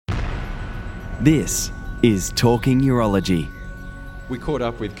This is Talking Urology. We caught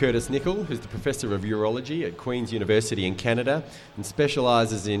up with Curtis Nicol, who's the Professor of Urology at Queen's University in Canada and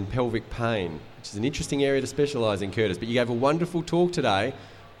specialises in pelvic pain, which is an interesting area to specialise in, Curtis. But you gave a wonderful talk today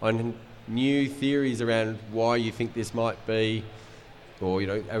on new theories around why you think this might be, or,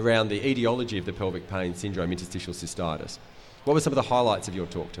 around the etiology of the pelvic pain syndrome, interstitial cystitis. What were some of the highlights of your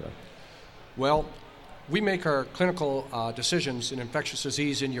talk today? Well, we make our clinical decisions in infectious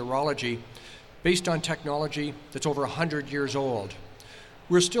disease in urology based on technology that's over 100 years old.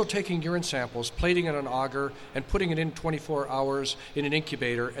 We're still taking urine samples, plating it on an auger, and putting it in 24 hours in an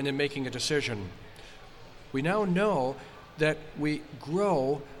incubator, and then making a decision. We now know that we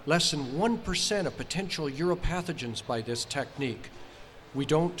grow less than 1% of potential uropathogens by this technique. We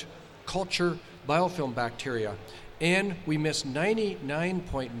don't culture biofilm bacteria, and we miss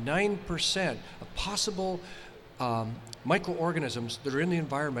 99.9% of possible microorganisms that are in the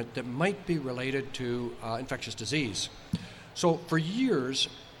environment that might be related to infectious disease. So for years,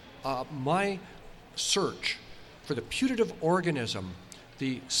 my search for the putative organism,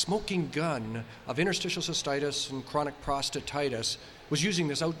 the smoking gun of interstitial cystitis and chronic prostatitis, was using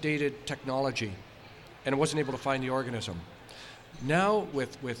this outdated technology, and I wasn't able to find the organism. Now,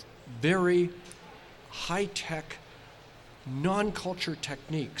 with very high-tech, non-culture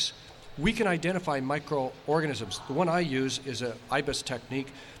techniques, we can identify microorganisms. The one I use is an IBIS technique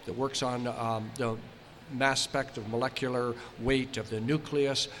that works on the mass spec of molecular weight of the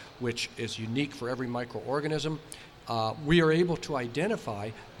nucleus, which is unique for every microorganism. We are able to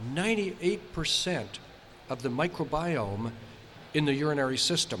identify 98% of the microbiome in the urinary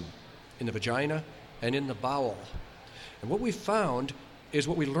system, in the vagina and in the bowel. And what we found is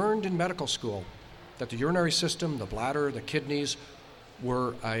what we learned in medical school, that the urinary system, the bladder, the kidneys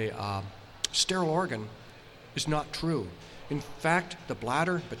were a sterile organ, is not true. In fact, the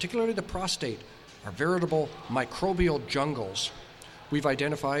bladder, particularly the prostate, are veritable microbial jungles. We've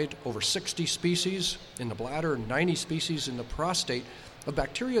identified over 60 species in the bladder, 90 species in the prostate of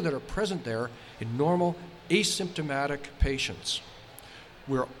bacteria that are present there in normal asymptomatic patients.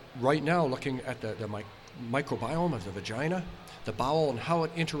 We're right now looking at the microbiome of the vagina, the bowel, and how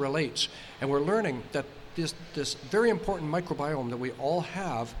it interrelates. And we're learning that this very important microbiome that we all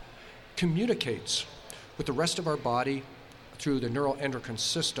have communicates with the rest of our body through the neuroendocrine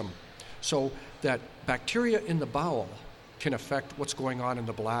system, so that bacteria in the bowel can affect what's going on in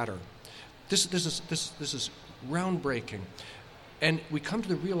the bladder. This is groundbreaking. And we come to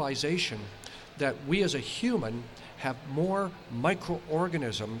the realization that we as a human have more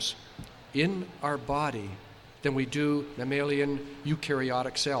microorganisms in our body than we do mammalian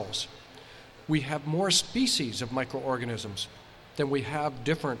eukaryotic cells. We have more species of microorganisms than we have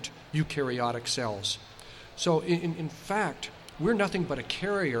different eukaryotic cells. So in fact, we're nothing but a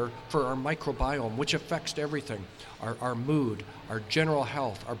carrier for our microbiome, which affects everything, our mood, our general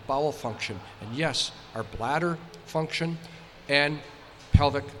health, our bowel function, and yes, our bladder function, and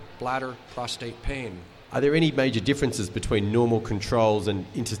pelvic, bladder, prostate pain. Are there any major differences between normal controls and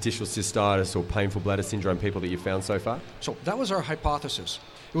interstitial cystitis or painful bladder syndrome people that you've found so far? So that was our hypothesis.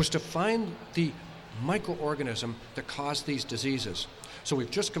 It was to find the microorganism that caused these diseases. So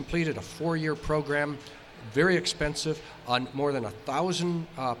we've just completed a 4-year program, very expensive, on more than 1,000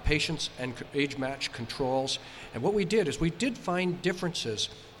 patients and age-matched controls. And what we did is we did find differences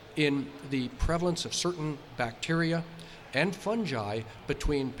in the prevalence of certain bacteria and fungi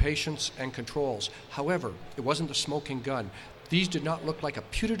between patients and controls. However, it wasn't the smoking gun. These did not look like a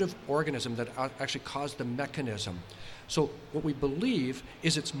putative organism that actually caused the mechanism. So what we believe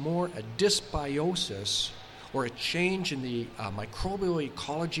is it's more a dysbiosis or a change in the microbial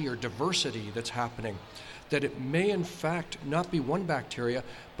ecology or diversity that's happening, that it may in fact not be one bacteria,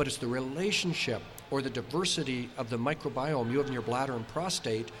 but it's the relationship or the diversity of the microbiome you have in your bladder and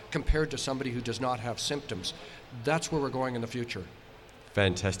prostate compared to somebody who does not have symptoms. That's where we're going in the future.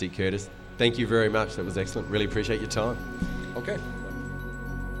 Fantastic, Curtis. Thank you very much. That was excellent. Really appreciate your time. Okay.